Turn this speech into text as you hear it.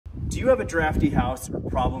you have a drafty house or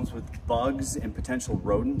problems with bugs and potential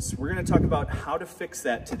rodents? We're going to talk about how to fix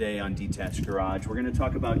that today on Detached Garage. We're going to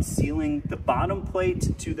talk about sealing the bottom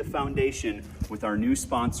plate to the foundation with our new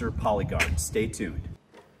sponsor, Polyguard. Stay tuned.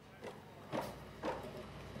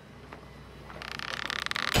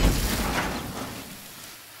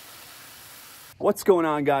 What's going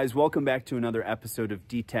on, guys? Welcome back to another episode of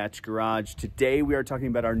Detached Garage. Today we are talking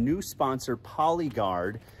about our new sponsor,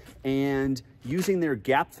 Polyguard, and using their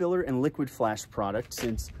gap filler and liquid flash product.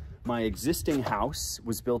 Since my existing house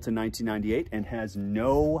was built in 1998 and has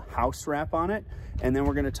no house wrap on it. And then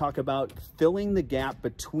we're going to talk about filling the gap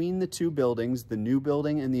between the two buildings, the new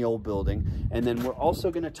building and the old building. And then we're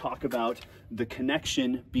also going to talk about the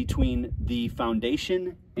connection between the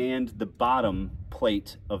foundation and the bottom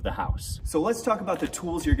plate of the house. So let's talk about the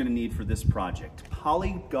tools you're going to need for this project.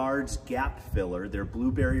 Polyguard's gap filler, their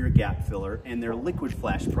blue barrier gap filler, and their liquid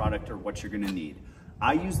flash product are what you're going to need.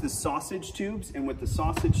 I use the sausage tubes, and with the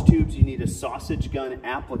sausage tubes, you need a sausage gun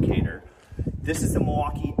applicator. This is the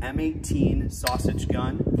Milwaukee M18 sausage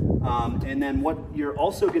gun. And then what you're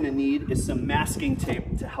also going to need is some masking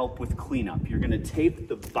tape to help with cleanup. You're going to tape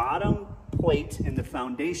the bottom plate in the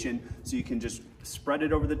foundation so you can just spread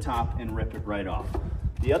it over the top and rip it right off.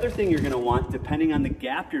 The other thing you're going to want, depending on the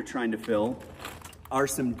gap you're trying to fill, are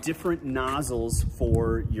some different nozzles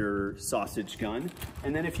for your sausage gun.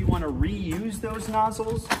 And then if you want to reuse those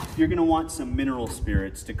nozzles, you're going to want some mineral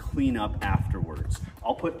spirits to clean up afterwards.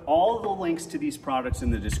 I'll put all the links to these products in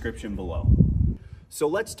the description below. So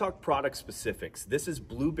let's talk product specifics. This is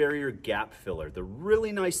Blue Barrier Gap Filler. The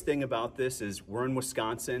really nice thing about this is we're in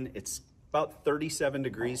Wisconsin. It's about 37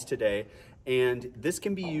 degrees today, and this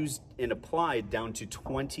can be used and applied down to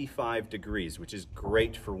 25 degrees, which is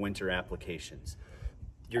great for winter applications.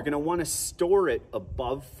 You're going to want to store it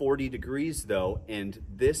above 40 degrees though, and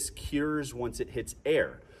this cures once it hits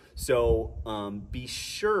air. So be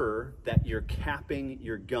sure that you're capping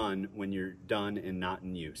your gun when you're done and not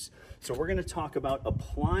in use. So we're going to talk about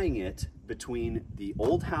applying it between the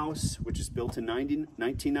old house, which is built in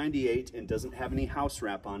 1998 and doesn't have any house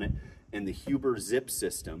wrap on it, and the Huber zip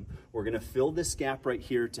system. We're going to fill this gap right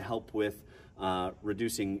here to help with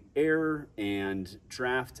reducing air and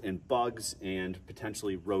draft and bugs and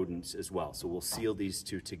potentially rodents as well. So we'll seal these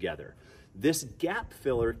two together. This gap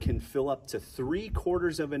filler can fill up to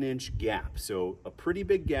 3/4 of an inch gap. So a pretty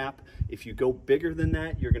big gap. If you go bigger than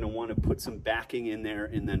that, you're going to want to put some backing in there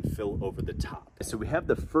and then fill over the top. So we have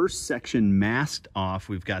the first section masked off.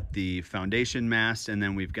 We've got the foundation masked, and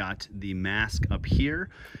then we've got the mask up here.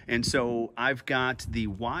 And so I've got the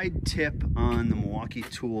wide tip on the Milwaukee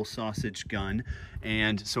Tool sausage gun.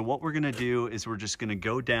 And so what we're going to do is we're just going to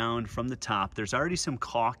go down from the top. There's already some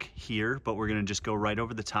caulk here, but we're going to just go right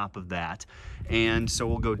over the top of that. And so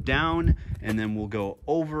we'll go down, and then we'll go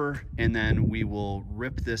over, and then we will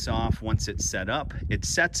rip this off once it's set up. It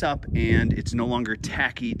sets up and it's no longer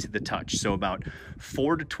tacky to the touch. So about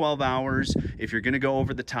 4 to 12 hours. If you're going to go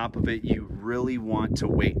over the top of it, you really want to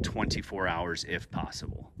wait 24 hours if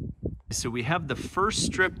possible. So we have the first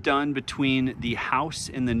strip done between the house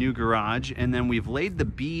and the new garage, and then we've laid the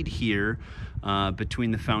bead here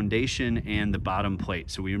between the foundation and the bottom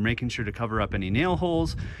plate. So we are making sure to cover up any nail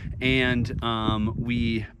holes, and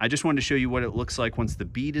I just wanted to show you what it looks like once the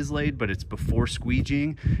bead is laid, but it's before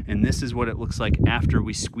squeegeeing, and this is what it looks like after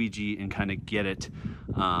we squeegee and kind of get it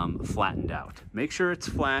flattened out. Make sure it's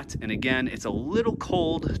flat, and again, it's a little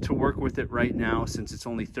cold to work with it right now since it's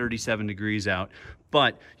only 37 degrees out,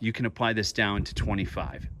 but you can apply this down to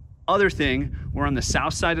 25. Other thing, we're on the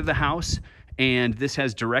south side of the house, and this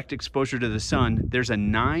has direct exposure to the sun. There's a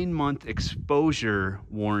 9-month exposure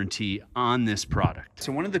warranty on this product.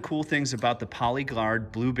 So one of the cool things about the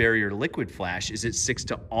Polyguard Blue Barrier Liquid Flash is it sticks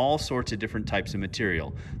to all sorts of different types of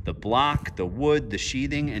material. The block, the wood, the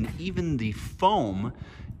sheathing, and even the foam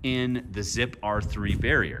in the Zip R3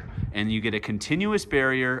 barrier. And you get a continuous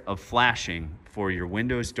barrier of flashing for your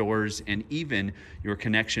windows, doors, and even your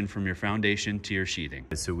connection from your foundation to your sheathing.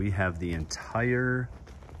 So we have the entire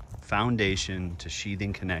foundation to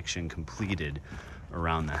sheathing connection completed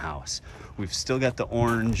around the house. We've still got the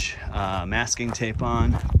orange masking tape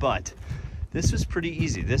on, but this was pretty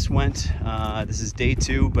easy. This is day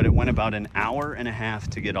 2, but it went about an hour and a half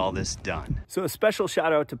to get all this done. So a special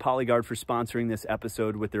shout out to Polyguard for sponsoring this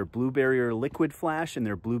episode with their Blue Barrier Liquid Flash and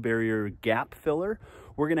their Blue Barrier Gap Filler.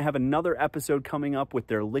 We're going to have another episode coming up with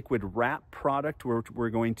their liquid wrap product, where we're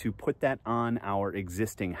going to put that on our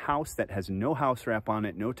existing house that has no house wrap on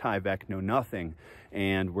it, no Tyvek, no nothing.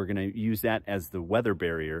 And we're going to use that as the weather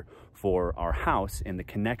barrier for our house and the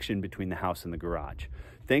connection between the house and the garage.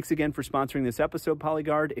 Thanks again for sponsoring this episode,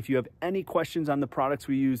 Polyguard. If you have any questions on the products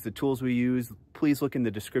we use, the tools we use, please look in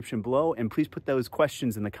the description below, and please put those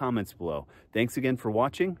questions in the comments below. Thanks again for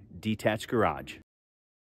watching Detached Garage.